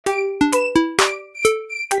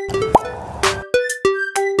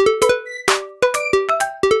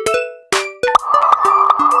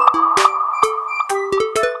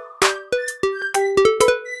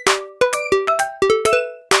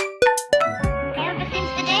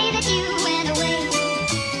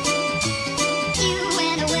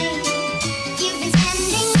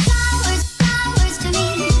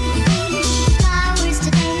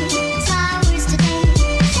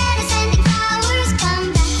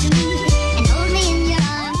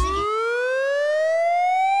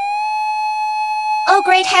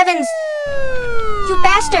heavens! You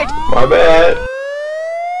bastard! My bad.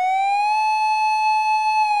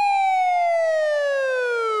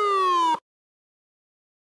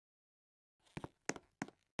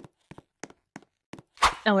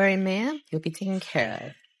 Don't worry, ma'am. You'll be taken care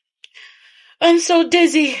of. I'm so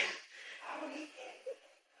dizzy.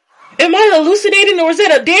 Am I hallucinating or is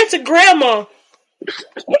that a dancing grandma?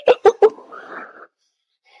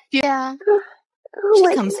 Yeah.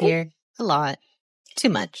 She comes here a lot. Too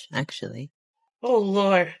much, actually. Oh,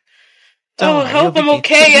 Lord. Don't Oh, worry, help, you'll I'm be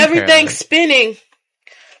okay. taken care Everything's of. spinning.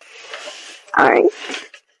 Alright.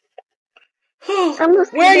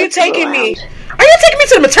 Where are you taking me? Are you taking me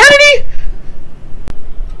to the maternity?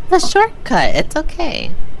 The shortcut. It's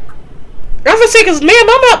okay. I'm gonna say, because, ma'am,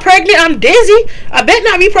 I'm not pregnant. I'm dizzy. I bet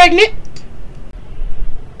not be pregnant.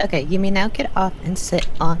 Okay, you may now get off and sit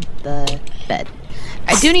on the bed.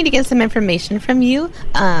 I do need to get some information from you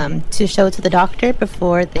to show to the doctor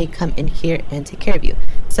before they come in here and take care of you.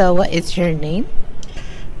 So, what is your name?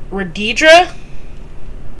 Radidra?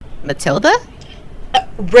 Matilda?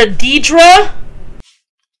 Radidra?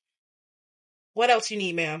 What else you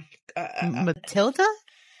need, ma'am? Matilda?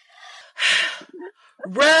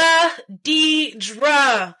 Radidra.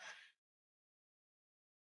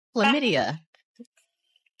 Chlamydia.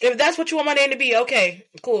 If that's what you want my name to be, okay,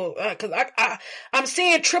 cool. Because I'm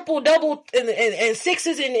seeing triple, double, and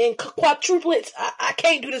sixes and quadruplets. I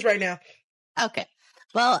can't do this right now. Okay.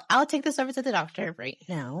 Well, I'll take this over to the doctor right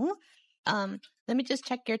now. Let me just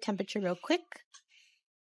check your temperature real quick.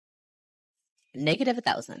 Negative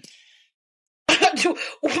 1,000. Man,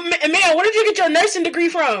 where did you get your nursing degree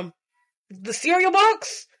from? The cereal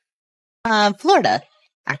box? Florida,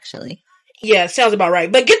 actually. Yeah, sounds about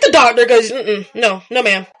right. But get the doctor, because, no,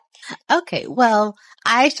 ma'am. Okay, well,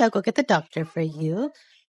 I shall go get the doctor for you,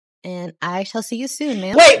 and I shall see you soon,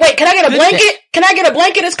 ma'am. Wait, can I get a blanket? Can I get a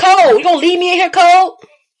blanket? It's cold. You gonna leave me in here cold?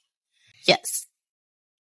 Yes.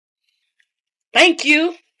 Thank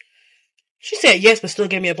you. She said yes, but still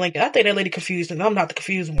gave me a blanket. I think that lady confused, and I'm not the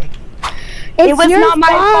confused one. It was not my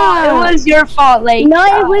fault. It was your fault, like. No,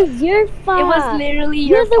 it was your fault. It was literally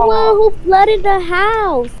You're your fault. the one who flooded the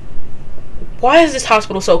house. Why is this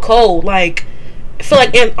hospital so cold? Like, I feel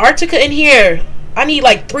like Antarctica in here. I need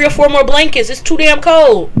like 3 or 4 more blankets. It's too damn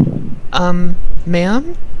cold.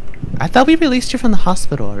 Ma'am? I thought we released you from the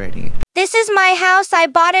hospital already. This is my house. I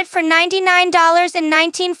bought it for $99 in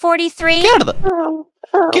 1943. Get out of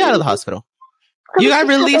the hospital. You got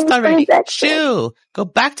released already. Shoo! Go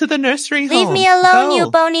back to the nursery home. Leave me alone,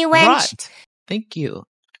 you bony wench. Rot. Thank you.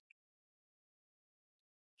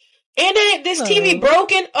 And then this TV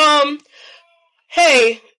broken.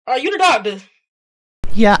 Hey, are you the doctor?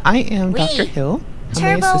 Yeah, I am Dr. Hill. How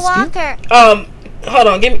may I Turbo assist Walker. Hold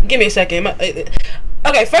on. Give me a second.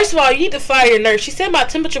 Okay, first of all, you need to fire your nurse. She said my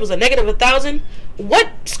temperature was a negative 1,000. What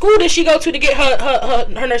school did she go to get her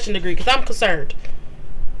nursing degree? Because I'm concerned.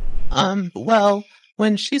 Well,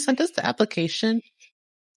 when she sent us the application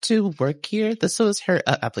to work here, this was her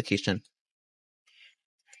application.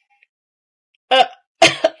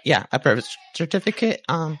 Yeah, a birth certificate.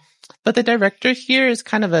 But the director here is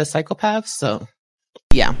kind of a psychopath, so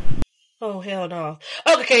yeah. Oh hell no.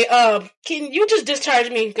 Okay, can you just discharge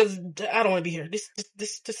me because I don't want to be here. This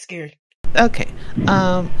is scary. Okay.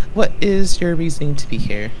 What is your reasoning to be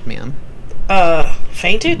here, ma'am?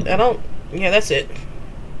 Fainted? Yeah, that's it.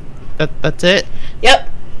 That's it? Yep.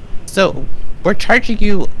 So we're charging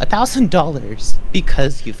you $1,000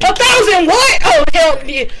 because you fainted. 1,000? What? Oh hell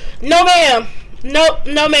yeah. No ma'am. No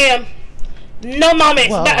ma'am. No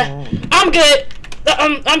moment. Well, I'm good.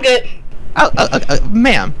 I'm good.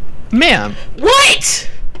 Ma'am. What?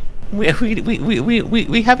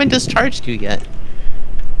 We haven't discharged you yet.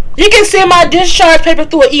 You can send my discharge paper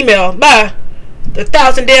through an email. Bye.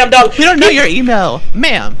 $1,000 damn dollars. We don't know your email,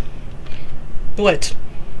 ma'am. What?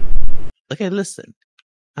 Okay, listen.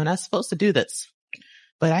 I'm not supposed to do this,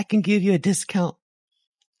 but I can give you a discount.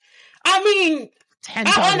 I mean, $10.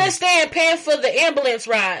 I understand paying for the ambulance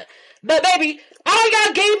ride, but baby, all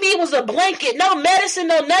y'all gave me was a blanket, no medicine,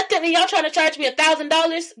 no nothing, and y'all trying to charge me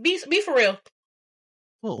 $1,000? Be for real.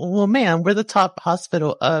 Well, ma'am, we're the top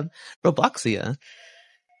hospital of Robloxia.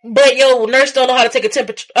 But yo, nurse don't know how to take a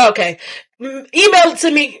temperature. Okay, email it to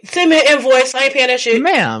me. Send me an invoice. I ain't paying that shit.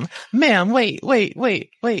 Ma'am, wait,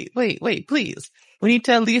 please. We need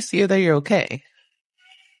to at least see that you're okay.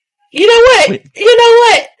 You know what? Wait. You know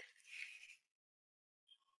what?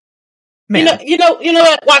 Ma'am. You know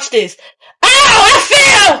what? Watch this. Ow! I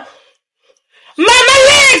fell! My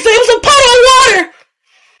legs! It was a puddle of water!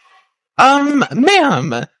 Ma'am.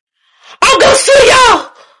 I'll go sue y'all!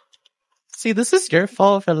 See, this is your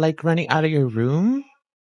fault for, running out of your room.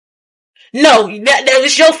 No, that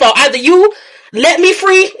is your fault. Either you let me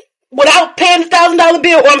free without paying the $1,000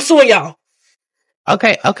 bill, or I'm suing y'all.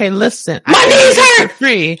 Okay, listen. My knees hurt!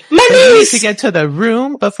 Free. My knees! You need to knees! get to the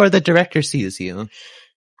room before the director sees you.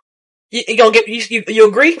 You gonna get, you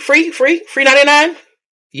agree? Free 99?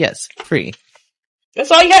 Yes, free.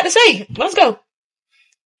 That's all you got to say. Let's go.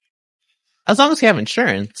 As long as you have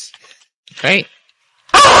insurance. Right?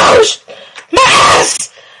 Oh! My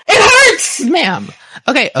ass! It hurts! Ma'am.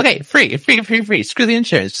 Okay, free. Screw the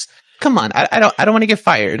insurance. Come on, I don't want to get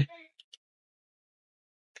fired.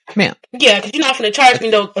 Ma'am. Yeah, because you're not gonna charge me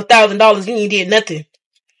though $1,000 and you did nothing.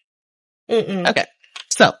 Okay,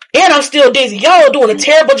 so. And I'm still dizzy. Y'all doing a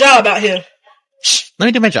terrible job out here. Shh, let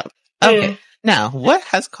me do my job. Okay. Now, what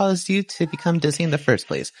has caused you to become dizzy in the first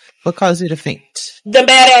place? What caused you to faint? The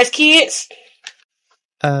badass kids.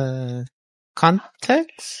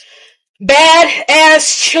 Context?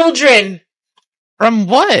 Badass children. From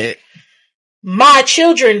what? My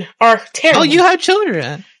children are terrible. Oh, you have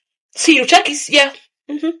children. See you, Chuckies. Yeah.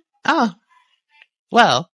 Oh.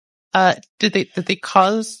 Well, did they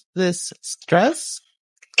cause this stress?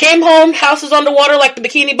 Came home, house is underwater like the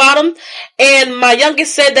Bikini Bottom, and my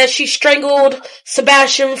youngest said that she strangled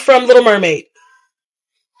Sebastian from Little Mermaid.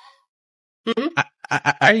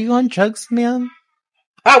 Are you on drugs, ma'am?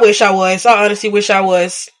 I wish I was. I honestly wish I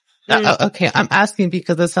was. Okay, I'm asking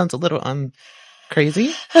because that sounds a little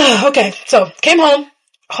crazy. Okay, so came home,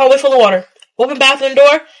 hallway full of water. Open bathroom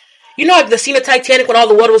door. You know, like the scene of Titanic when all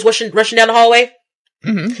the water was rushing down the hallway?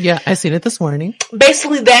 Yeah, I seen it this morning.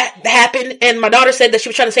 Basically, that happened, and my daughter said that she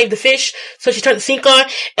was trying to save the fish, so she turned the sink on,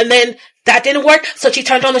 and then that didn't work, so she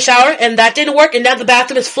turned on the shower, and that didn't work, and now the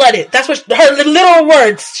bathroom is flooded. That's what her literal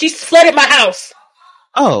words. She flooded my house.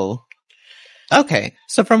 Oh. Okay,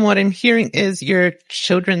 so from what I'm hearing is your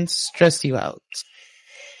children stress you out.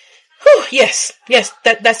 Whew, yes,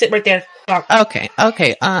 that's it right there. Okay,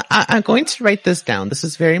 I'm going to write this down. This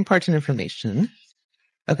is very important information.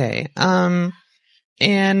 Okay,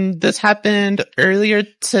 and this happened earlier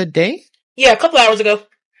today? Yeah, a couple hours ago.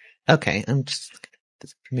 Okay, I'm just going to put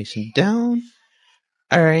this information down.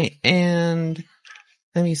 Alright, and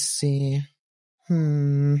let me see.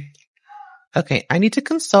 Okay, I need to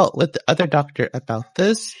consult with the other doctor about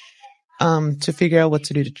this, to figure out what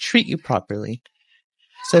to do to treat you properly.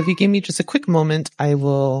 So if you give me just a quick moment, I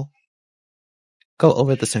will go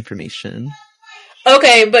over this information.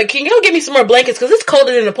 Okay, but can you give me some more blankets? Because it's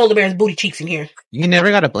colder than a polar bear's booty cheeks in here. You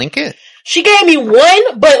never got a blanket? She gave me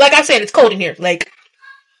one, but like I said, it's cold in here. Like,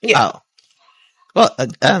 yeah. Oh. Well,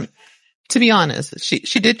 to be honest,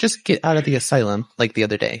 she did just get out of the asylum, like, the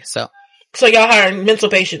other day, so. So y'all hiring mental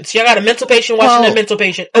patients. Y'all got a mental patient watching a mental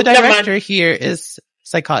patient. The director here is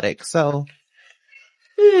psychotic, so.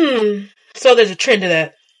 So there's a trend to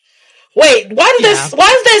that. Wait, why does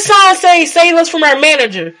that song say "Save us from our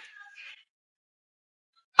manager"?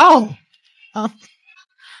 Oh.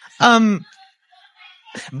 Bye,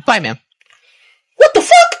 ma'am. What the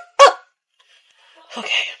fuck?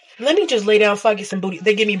 Okay, let me just lay down so I get some booty.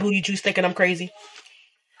 They give me booty juice thinking I'm crazy.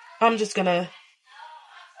 I'm just gonna.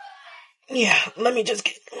 Yeah, let me just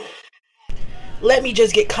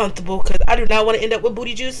get comfortable because I do not want to end up with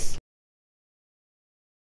booty juice.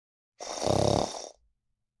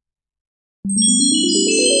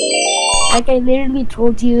 Like I literally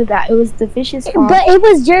told you that it was the fish's fault. But it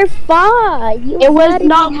was your fault. It was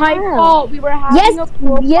not my fault. We were having a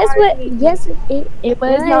pool party. It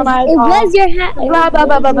was not my fault. It was your hat. Blah blah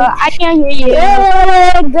blah blah blah. I can't hear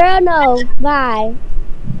you. Girl, no. Bye.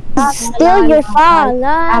 Still your fault.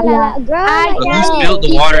 Girl, you spilled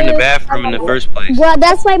the water in the bathroom in the first place. Well,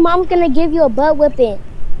 that's why mom's gonna give you a butt whipping.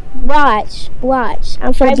 Watch.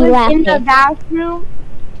 I'm gonna be laughing. I was in the bathroom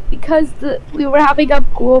because we were having a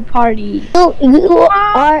pool party. You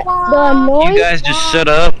are the noise. You guys just shut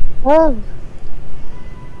up. Oh.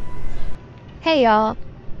 Hey y'all,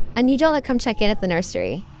 I need y'all to come check in at the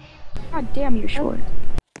nursery. God damn, you're short.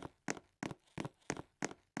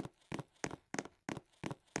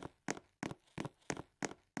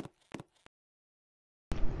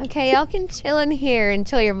 Okay, y'all can chill in here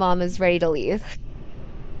until your mom is ready to leave.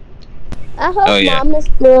 I hope mom is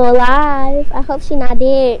still alive. I hope she's not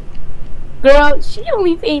dead. Girl, she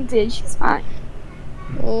only fainted. She's fine.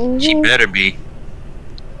 She better be.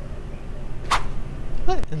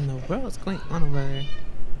 What in the world is going on over there?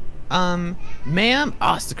 Ma'am?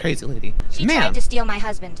 Oh, it's the crazy lady. She tried to steal my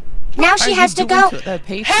husband. Now she has to go.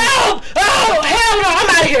 Help! Oh, hell no! I'm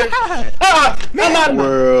out of here. I'm out of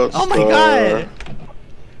here. Oh my god.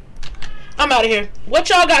 I'm out of here. What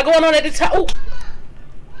y'all got going on at the time?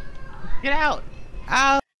 Get out.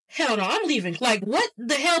 Out. Hell no, I'm leaving. Like, what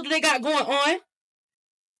the hell do they got going on?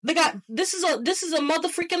 This is a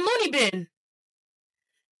motherfucking loony bin.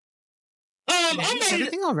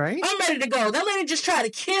 Everything all right? I'm ready to go. That lady just tried to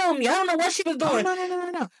kill me. I don't know what she was doing.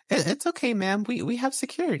 Oh, no. It's okay, ma'am. We have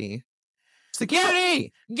security.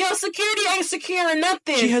 Security! Yo, security ain't securing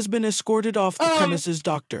nothing. She has been escorted off the premises,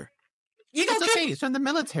 doctor. It's okay. She's from the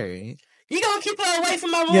military. You gonna keep her away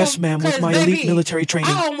from my room? Yes, ma'am, with my elite military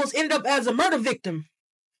training. I almost ended up as a murder victim.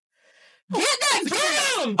 Get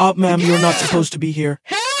that gun! Ma'am, you're not supposed to be here.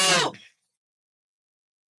 Help!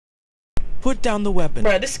 Put down the weapon.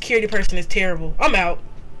 Bro, this security person is terrible. I'm out.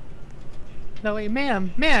 No, wait,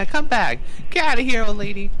 ma'am, come back. Get out of here, old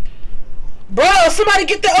lady. Bro, somebody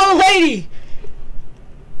get the old lady.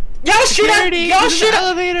 Y'all shoot at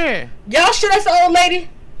elevator. Y'all shoot at the old lady.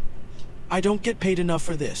 I don't get paid enough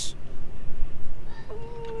for this.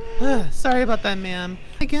 Sorry about that, ma'am.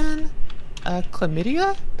 Again,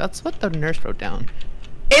 chlamydia? That's what the nurse wrote down.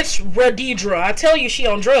 It's Radidra. I tell you, she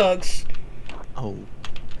on drugs. Oh,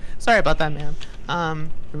 sorry about that, ma'am.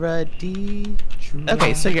 Radidra.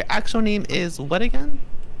 Okay, so your actual name is what again?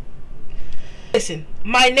 Listen,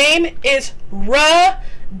 my name is Radidra.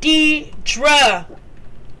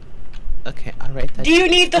 Okay, I'll write that. Do you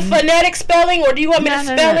need the phonetic spelling, or do you want me to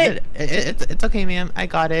spell it? It's okay, ma'am. I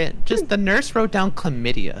got it. Just the nurse wrote down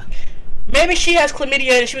chlamydia. Maybe she has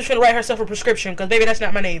chlamydia and she was trying to write herself a prescription, because maybe that's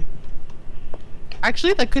not my name.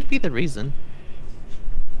 Actually, that could be the reason.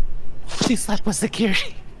 She slept with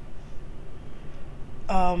security.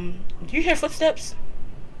 Do you hear footsteps?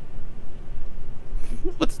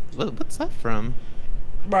 What's that from?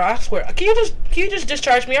 Bro, I swear. Can you just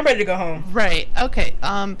discharge me? I'm ready to go home. Right. Okay.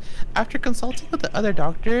 After consulting with the other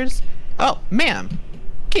doctors. Oh, ma'am.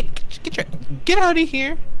 Get out of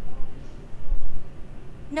here.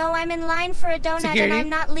 No, I'm in line for a donut Security? and I'm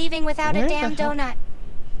not leaving without Where a the damn hell? donut.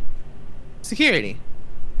 Security.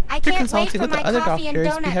 I After can't wait consulting for with the my other coffee and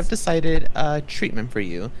doctors, donuts. we have decided treatment for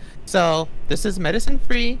you. So this is medicine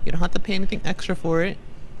free. You don't have to pay anything extra for it.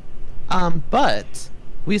 But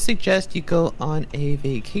we suggest you go on a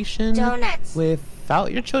vacation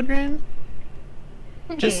without your children,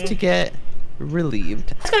 just to get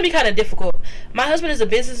relieved. It's gonna be kind of difficult. My husband is a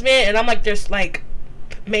businessman, and I'm like there's like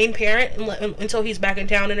main parent until he's back in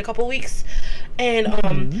town in a couple weeks. And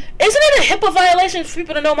isn't it a HIPAA violation for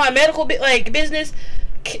people to know my medical business?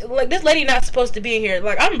 Like, this lady not supposed to be in here.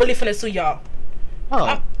 Like, I'm really finna sue y'all.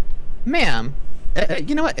 Oh, ma'am.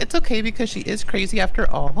 You know what? It's okay because she is crazy after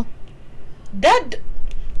all.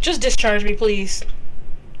 Just discharge me, please.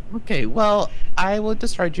 Okay, well, I will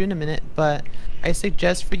discharge you in a minute, but I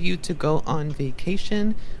suggest for you to go on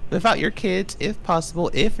vacation without your kids if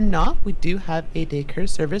possible. If not, we do have a daycare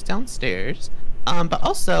service downstairs. But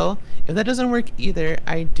also, if that doesn't work either,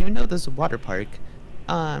 I do know this water park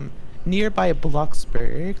nearby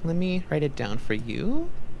Bloxburg. Let me write it down for you.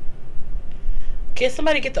 Can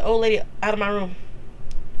somebody get the old lady out of my room?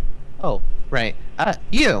 Oh, right.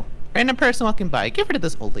 You, random person walking by, get rid of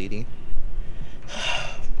this old lady.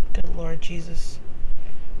 Good Lord Jesus.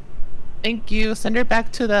 Thank you. Send her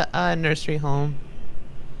back to the nursery home.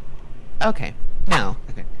 Okay, now.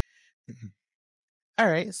 Okay.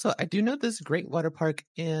 Alright, so I do know this great water park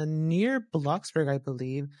near Bloxburg, I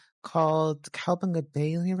believe, called Cowabunga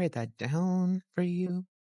Bay. Let me write that down for you.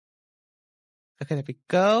 Okay, there we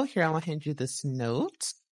go. Here, I will hand you this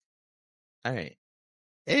note. Alright.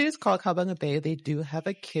 It is called Cowabunga Bay. They do have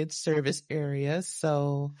a kids service area,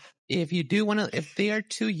 so if you do want to, if they are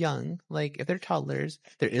too young, like if they're toddlers,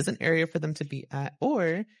 there is an area for them to be at,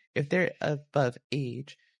 or if they're above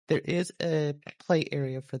age, there is a play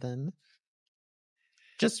area for them.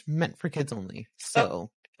 Just meant for kids only.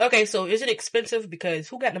 So okay, so is it expensive? Because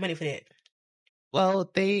who got the money for that?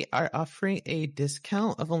 Well, they are offering a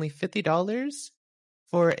discount of only $50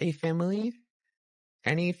 for a family.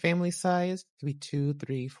 Any family size. Could be 2,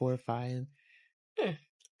 3, 4, 5.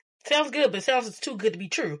 Sounds good, but sounds too good to be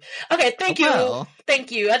true. Okay, thank you. Well,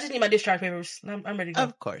 thank you. I just need my discharge papers. I'm ready to go.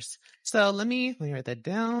 Of course. So let me write that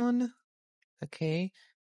down. Okay.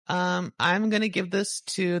 I'm gonna give this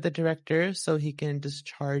to the director so he can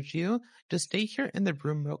discharge you. Just stay here in the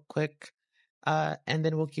room real quick, and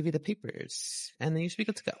then we'll give you the papers, and then you should be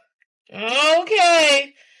good to go.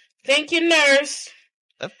 Okay. Thank you, nurse.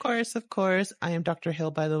 Of course. I am Dr.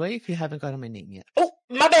 Hill, by the way, if you haven't gotten my name yet. Oh,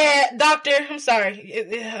 my bad, doctor. I'm sorry.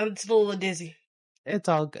 I'm just a little dizzy. It's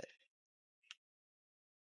all good.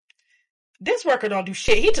 This worker don't do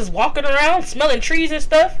shit. He just walking around smelling trees and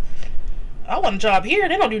stuff. I want a job here.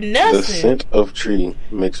 They don't do nothing. The scent of tree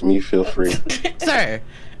makes me feel free. Sir,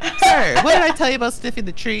 what did I tell you about sniffing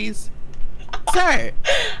the trees? Sir.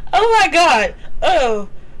 Oh my God. Oh,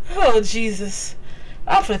 Jesus.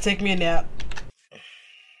 I'm gonna take me a nap.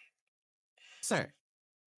 sir.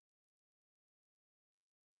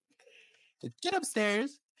 Get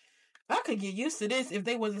upstairs. I could get used to this if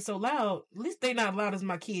they wasn't so loud. At least they not loud as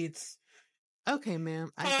my kids. Okay, ma'am.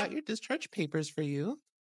 I got your discharge papers for you.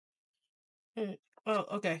 Oh,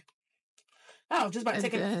 okay. I was just about to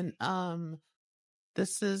take it.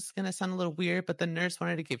 This is gonna sound a little weird, but the nurse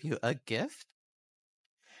wanted to give you a gift.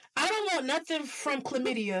 I don't want nothing from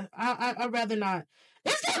chlamydia. I'd rather not.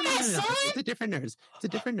 Is that my son? It's a different nurse. It's a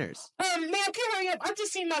different nurse. Ma'am, can you hurry up? I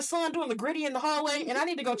just seen my son doing the gritty in the hallway, and I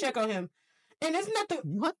need to go check on him. And it's not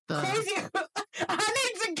what the crazy. I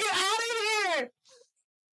need to get out of here.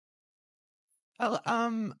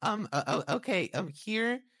 Okay.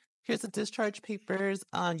 Here's the discharge papers.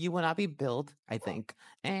 You will not be billed, I think.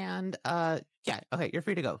 And yeah. Okay, you're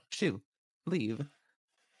free to go. Shoo, leave.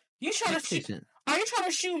 You trying to shoot? Are you trying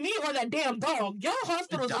to shoot me or that damn dog? Y'all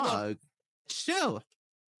hospitals dog. Shoo.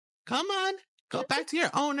 Come on, go back to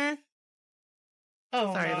your owner.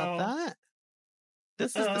 Oh, sorry about that.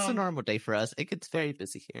 This is a normal day for us. It gets very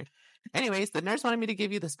busy here. Anyways, the nurse wanted me to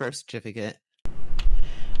give you this birth certificate.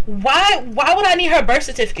 Why would I need her birth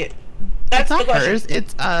certificate? That's not hers.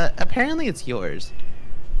 It's apparently it's yours.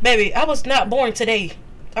 Baby, I was not born today.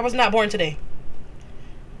 I might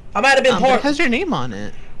have been born. It has your name on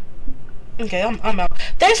it. Okay, I'm out.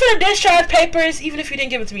 Thanks for the discharge papers, even if you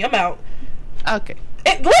didn't give it to me. I'm out. Okay.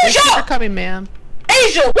 What is y'all? Thanks for coming, ma'am.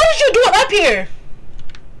 Asia, what is you doing up here?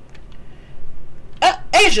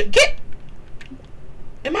 Asia,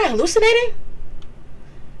 am I hallucinating?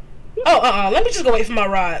 Oh, let me just go wait for my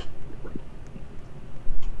ride.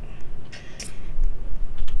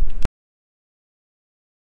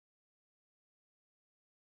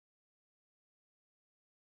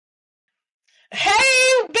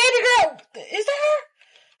 Hey, baby girl, is that her?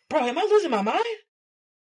 Bro, am I losing my mind?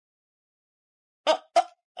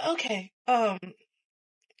 Okay.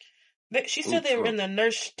 She said they were in the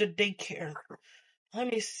nurse to daycare. Let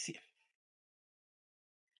me see.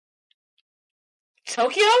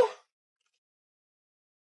 Tokyo?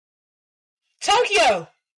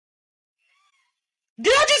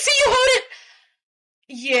 Did I just see you hold it?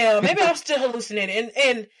 Yeah, maybe I'm still hallucinating.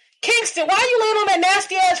 And Kingston, why are you laying on that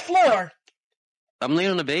nasty ass floor? I'm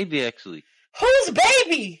laying on a baby, actually. Whose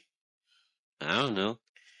baby? I don't know.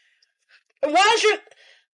 Why is your...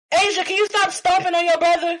 Asia, can you stop stomping on your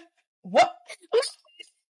brother? What?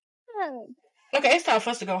 Okay, it's time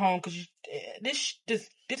for us to go home because this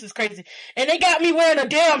is crazy. And they got me wearing a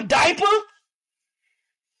damn diaper?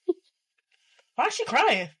 Why is she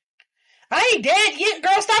crying? I ain't dead yet,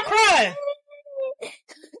 girl. Stop crying.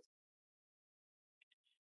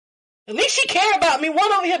 At least she care about me.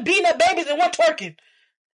 One over here beating up babies and one twerking.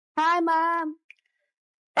 Hi, Mom.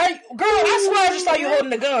 Girl, I swear I just saw you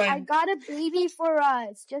holding a gun. I got a baby for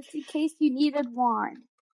us, just in case you needed one.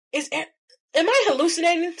 Am I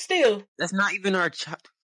hallucinating still? That's not even our child.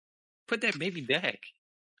 Put that baby back.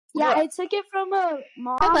 Yeah, I took it from a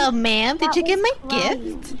mom. Hello, ma'am. Did you get my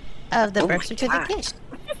gift of the birth certificate?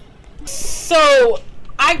 So,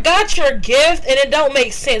 I got your gift, and it don't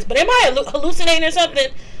make sense. But am I hallucinating or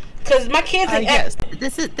something? Because my kids... yes,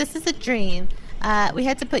 this is a dream. We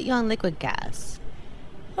had to put you on liquid gas.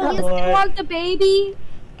 You still want the baby?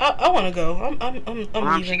 I want to go. I'm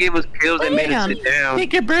Mom, leaving. she gave us pills and made us sit down.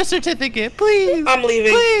 Take your birth certificate, please. I'm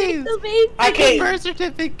leaving. Please. I can't. Take your birth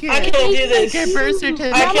certificate. I can't do this. Take your birth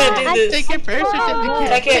certificate. I can't do this. Take your birth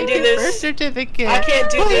certificate. I can't do this. Birth certificate. I can't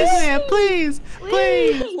do this. Please.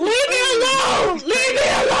 Leave me alone. Leave me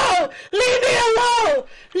alone. Leave me alone.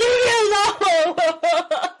 Leave me alone.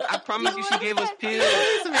 I promise you, she gave us pills.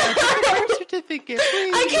 Birth certificate.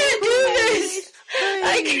 Please. I can't do this.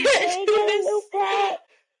 I can't do this.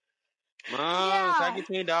 Mom, so I get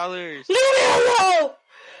 $10. Leave me alone!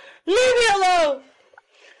 Leave me alone!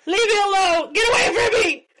 Leave me alone! Get away from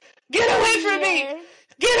me! Get away from me!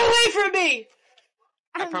 Get away from me!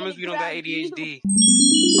 I promise we don't got ADHD.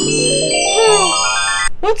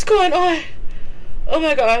 What's going on? Oh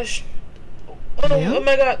my gosh. Oh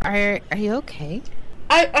my god. Are you okay?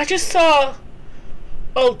 I just saw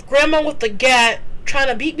grandma with the gat trying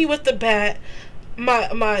to beat me with the bat.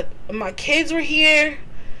 My kids were here.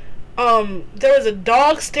 There was a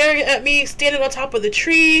dog staring at me, standing on top of the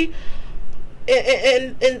tree,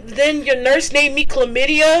 and then your nurse named me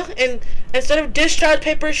chlamydia, and instead of discharge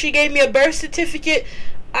papers, she gave me a birth certificate.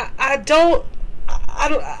 I don't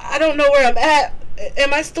know where I'm at.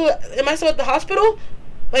 Am I still at the hospital?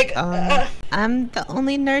 Like, I'm the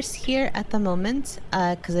only nurse here at the moment,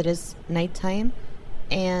 because it is nighttime,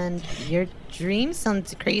 and your dream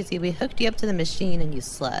sounds crazy. We hooked you up to the machine and you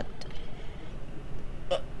slept.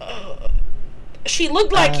 She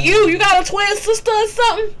looked like you. You got a twin sister or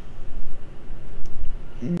something?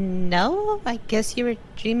 No, I guess you were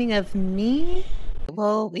dreaming of me.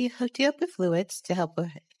 Well, we hooked you up with fluids to help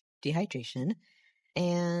with dehydration.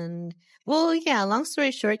 And, well, yeah, long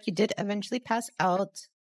story short, you did eventually pass out.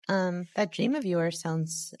 That dream of yours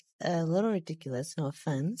sounds a little ridiculous, no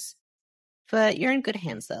offense. But you're in good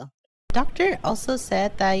hands, though. Doctor also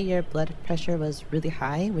said that your blood pressure was really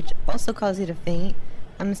high, which also caused you to faint.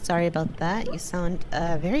 I'm sorry about that. You sound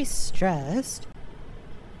very stressed.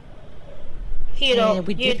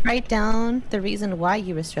 We did write down the reason why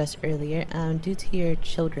you were stressed earlier, due to your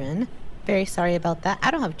children. Very sorry about that. I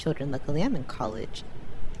don't have children, luckily. I'm in college.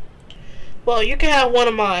 Well, you can have one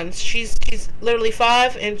of mine. She's literally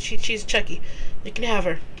 5, and she's Chucky. You can have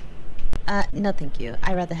her. No, thank you.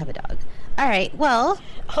 I'd rather have a dog. All right. Well,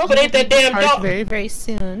 hope it ain't that damn dog. Very, very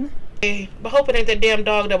soon. But hope it ain't that damn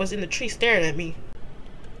dog that was in the tree staring at me.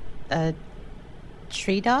 A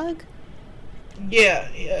tree dog? Yeah,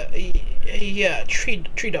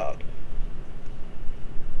 tree dog.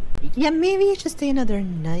 Yeah, maybe you should stay another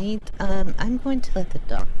night. I'm going to let the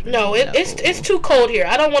doctor know. It's too cold here.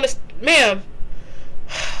 I don't want to, ma'am.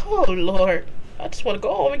 Oh Lord, I just want to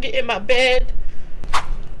go home and get in my bed.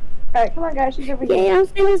 Alright, come on guys, she's over here. Yeah, I'm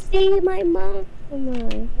gonna see my mom. Come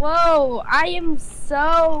on. Whoa, I am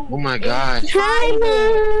so... Oh my God. Hi,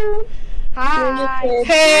 Mom.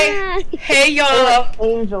 Hi. Hey y'all.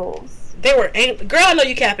 Angels. They were girl, I know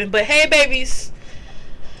you capping, but hey babies.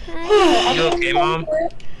 Hi. You okay, Mom?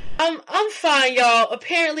 I'm fine, y'all.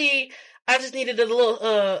 Apparently, I just needed a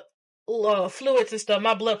little fluids and stuff.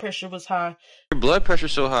 My blood pressure was high. Your blood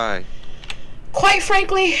pressure's so high. Quite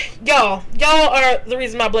frankly, y'all are the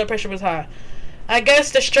reason my blood pressure was high. I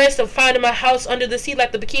guess the stress of finding my house under the sea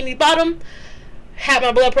like the Bikini Bottom had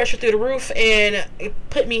my blood pressure through the roof, and it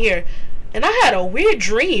put me here. And I had a weird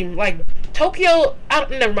dream, like Tokyo.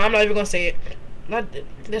 Never mind. I'm not even gonna say it.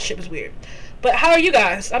 That shit was weird. But how are you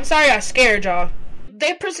guys? I'm sorry I scared y'all.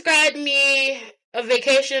 They prescribed me a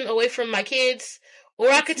vacation away from my kids, or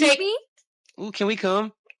I could take. Ooh, can we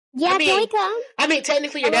come? Yeah, can we come? I mean,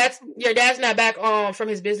 technically, your dad's not back from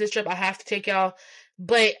his business trip. I have to take y'all,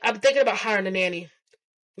 but I'm thinking about hiring a nanny.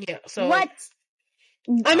 Yeah. So what?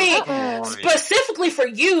 I mean, specifically for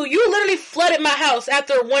you, you literally flooded my house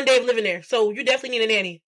after one day of living there, so you definitely need a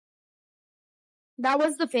nanny. That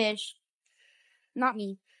was the fish, not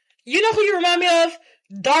me. You know who you remind me of?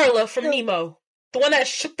 Darla from Nemo. The one that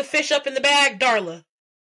shook the fish up in the bag, Darla.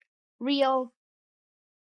 Real.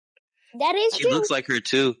 That is She true. looks like her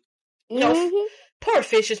too. No, poor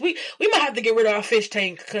fishes. We might have to get rid of our fish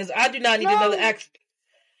tank, because I do not need another act.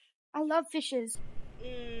 I love fishes.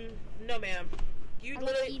 No, ma'am. You I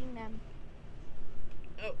love eating them.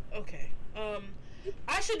 Oh, okay.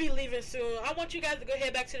 I should be leaving soon. I want you guys to go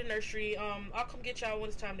head back to the nursery. I'll come get y'all when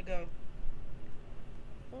it's time to go.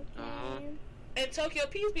 Okay. And Tokyo,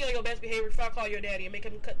 please be on your best behavior before I call your daddy and make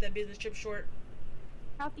him cut that business trip short.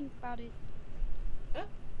 I'll think about it. Huh?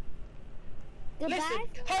 Goodbye. Listen,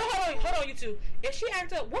 hold on, you two. If she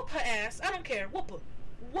acts up, whoop her ass. I don't care. Whoop her.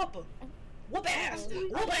 Whoop ass.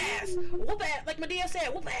 Like Medea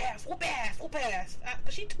said, whoop ass.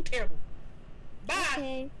 She's too terrible. Bye.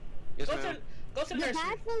 Okay. Yes, Go ma'am. to the nursery.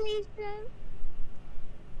 Goodbye, Felicia.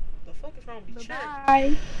 The fuck is wrong with you?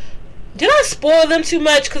 Bye. Did I spoil them too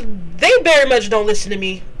much? Because they very much don't listen to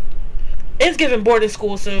me. It's giving boarding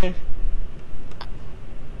school soon.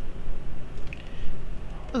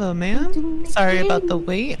 Hello, ma'am. Sorry about the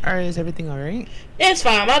wait. Is everything alright? It's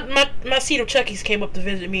fine. My seed of Chucky's came up to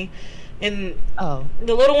visit me. And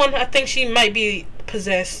the little one, I think she might be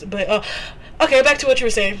possessed. But, okay, back to what you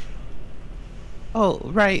were saying. Oh,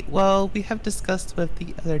 right. Well, we have discussed with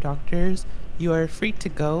the other doctors. You are free to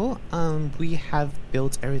go. We have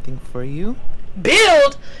built everything for you.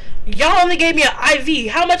 Build? Y'all only gave me an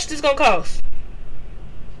IV. How much is this gonna cost?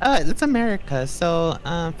 It's America, so,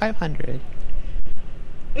 500.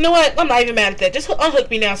 You know what? I'm not even mad at that. Just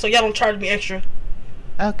unhook me now so y'all don't charge me extra.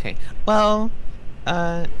 Okay. Well,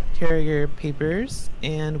 here are your papers,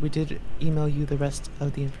 and we did email you the rest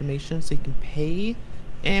of the information so you can pay,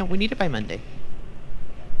 and we need it by Monday.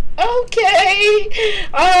 Okay,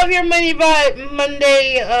 I'll have your money by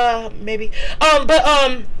Monday, maybe. But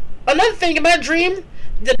another thing in my dream,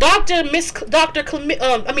 the nurse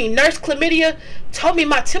Chlamydia told me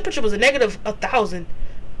my temperature was a negative 1,000.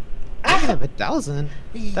 Negative 1,000?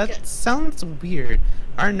 That sounds weird.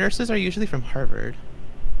 Our nurses are usually from Harvard.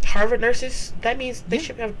 Harvard nurses? That means they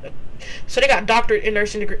should have. So they got doctorate in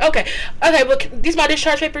nursing degree. Okay. Look, these my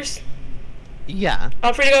discharge papers. Yeah.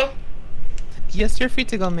 I'm free to go. Yes, you're free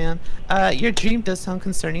to go, ma'am. Your dream does sound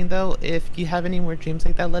concerning, though. If you have any more dreams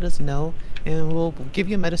like that, let us know, and we'll give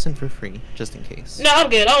you medicine for free, just in case. No, I'm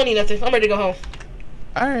good. I don't need nothing. I'm ready to go home.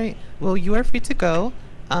 Alright, well, you are free to go.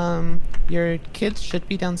 Your kids should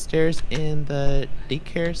be downstairs in the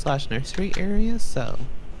daycare/nursery area, so...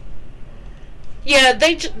 Yeah,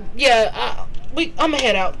 I'ma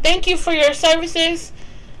head out. Thank you for your services.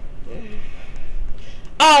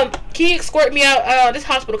 Can you escort me out? This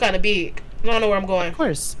hospital kind of big. I don't know where I'm going. Of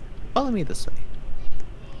course. Follow me this way.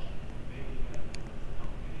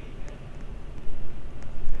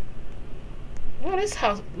 Oh,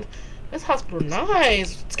 this hospital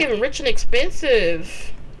nice. It's getting rich and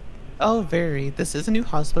expensive. Oh, very. This is a new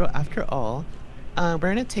hospital after all. We're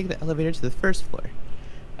gonna take the elevator to the first floor.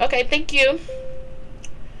 Okay, thank you.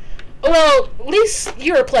 Well, at least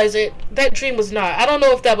you were pleasant. That dream was not. I don't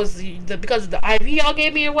know if that was because of the IV y'all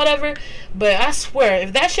gave me or whatever, but I swear,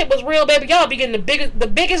 if that shit was real, baby, y'all be getting the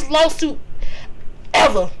biggest lawsuit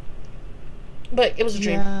ever. But it was a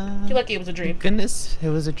dream. Yeah. You're lucky it was a dream. Goodness, it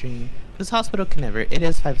was a dream. This hospital can never. It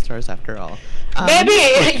is 5 stars after all.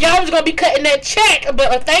 Baby, y'all was gonna be cutting that check,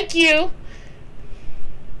 but thank you.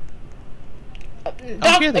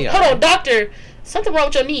 Here they Hold are. on, doctor. Something wrong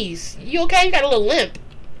with your knees. You okay? You got a little limp.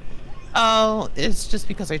 Oh, it's just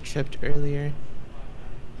because I tripped earlier.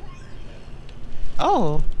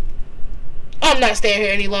 Oh. I'm not staying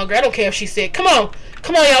here any longer. I don't care if she's sick. Come on,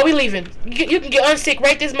 y'all. We leaving. You can get unsick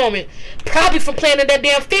right this moment. Probably from playing in that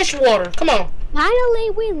damn fish water. Come on. Finally,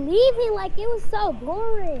 we're leaving. Like, it was so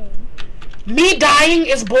boring. Me dying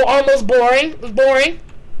is almost boring. It's boring.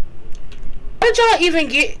 How did y'all even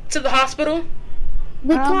get to the hospital?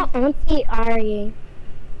 We called Auntie Ari.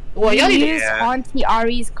 Well, y'all need used Auntie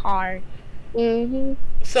Ari's car. Mm-hmm.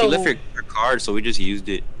 So she left her card, so we just used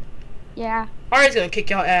it. Yeah. Ari's gonna kick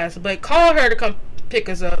y'all ass, but call her to come pick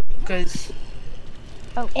us up, cause.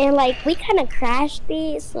 Oh. And like we kind of crashed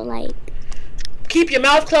it, so like. Keep your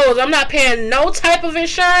mouth closed. I'm not paying no type of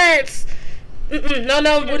insurance. No,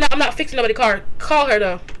 we're not. I'm not fixing nobody's car. Call her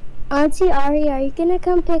though. Auntie Ari, are you gonna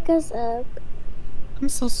come pick us up? I'm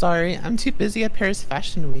so sorry. I'm too busy at Paris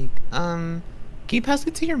Fashion Week. Can you pass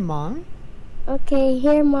me to your mom? Okay,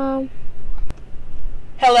 here, Mom.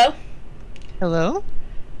 Hello? Hello?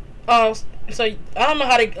 So I don't know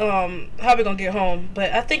how we gonna get home,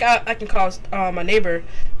 but I think I can call my neighbor.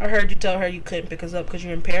 I heard you tell her you couldn't pick us up because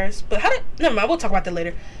you're in Paris. But never mind, we'll talk about that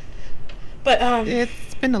later. But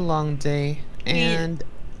it's been a long day, and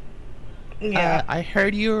yeah. I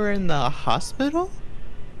heard you were in the hospital?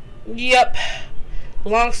 Yep.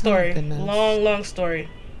 Long story. Oh, long story.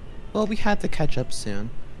 Well, we had to catch up soon.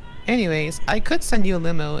 Anyways, I could send you a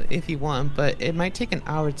limo if you want, but it might take an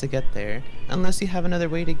hour to get there. Unless you have another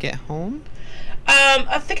way to get home?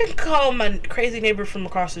 I think I can call my crazy neighbor from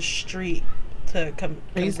across the street to come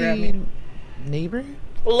grab me. Neighbor?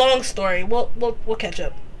 Long story. We'll catch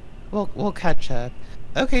up. We'll catch up.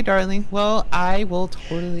 Okay, darling. Well, I will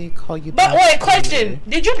totally call you back. But wait, question. Later.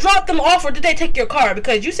 Did you drop them off or did they take your car?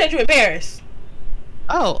 Because you said you were in Paris.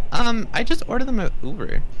 Oh, I just ordered them an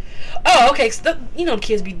Uber. Oh, okay. So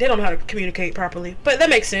kids they don't know how to communicate properly. But that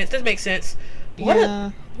makes sense. What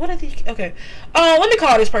are the okay? Let me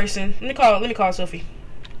call this person. Let me call Sophie.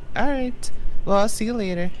 All right. Well, I'll see you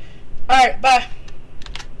later. All right. Bye.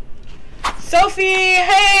 Sophie,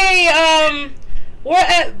 hey. We're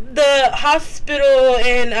at the hospital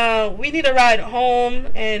and we need a ride home,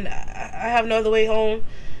 and I have no other way home.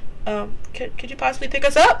 Could you possibly pick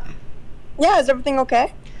us up? Yeah. Is everything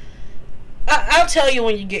okay? I'll tell you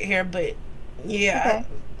when you get here, but yeah. Okay.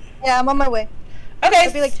 Yeah, I'm on my way. Okay.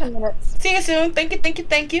 It'll be like 10 minutes. See you soon. Thank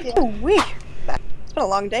you. Yeah. Ooh, wee. It's been a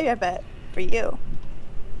long day, I bet, for you.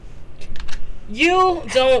 You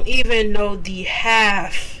don't even know the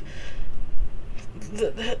half.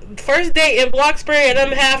 The first day in Bloxburg and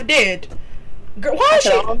I'm half dead. Girl, why is she?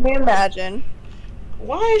 I can only imagine.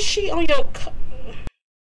 Why is she on your?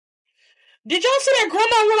 Did y'all see that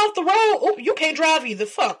grandma run off the road? Oh, you can't drive either.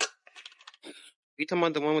 Fuck. You talking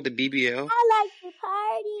about the one with the BBL? I like to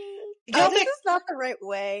party. This is not the right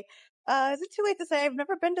way. Is it too late to say I've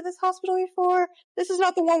never been to this hospital before? This is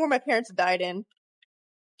not the one where my parents died in.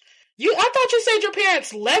 I thought you said your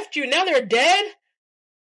parents left you. Now they're dead?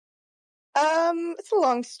 It's a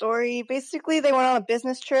long story. Basically, they went on a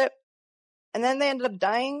business trip, and then they ended up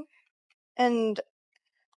dying. And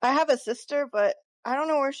I have a sister, but I don't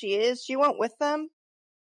know where she is. She went with them,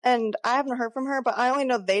 and I haven't heard from her, but I only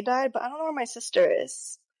know they died, but I don't know where my sister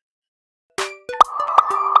is.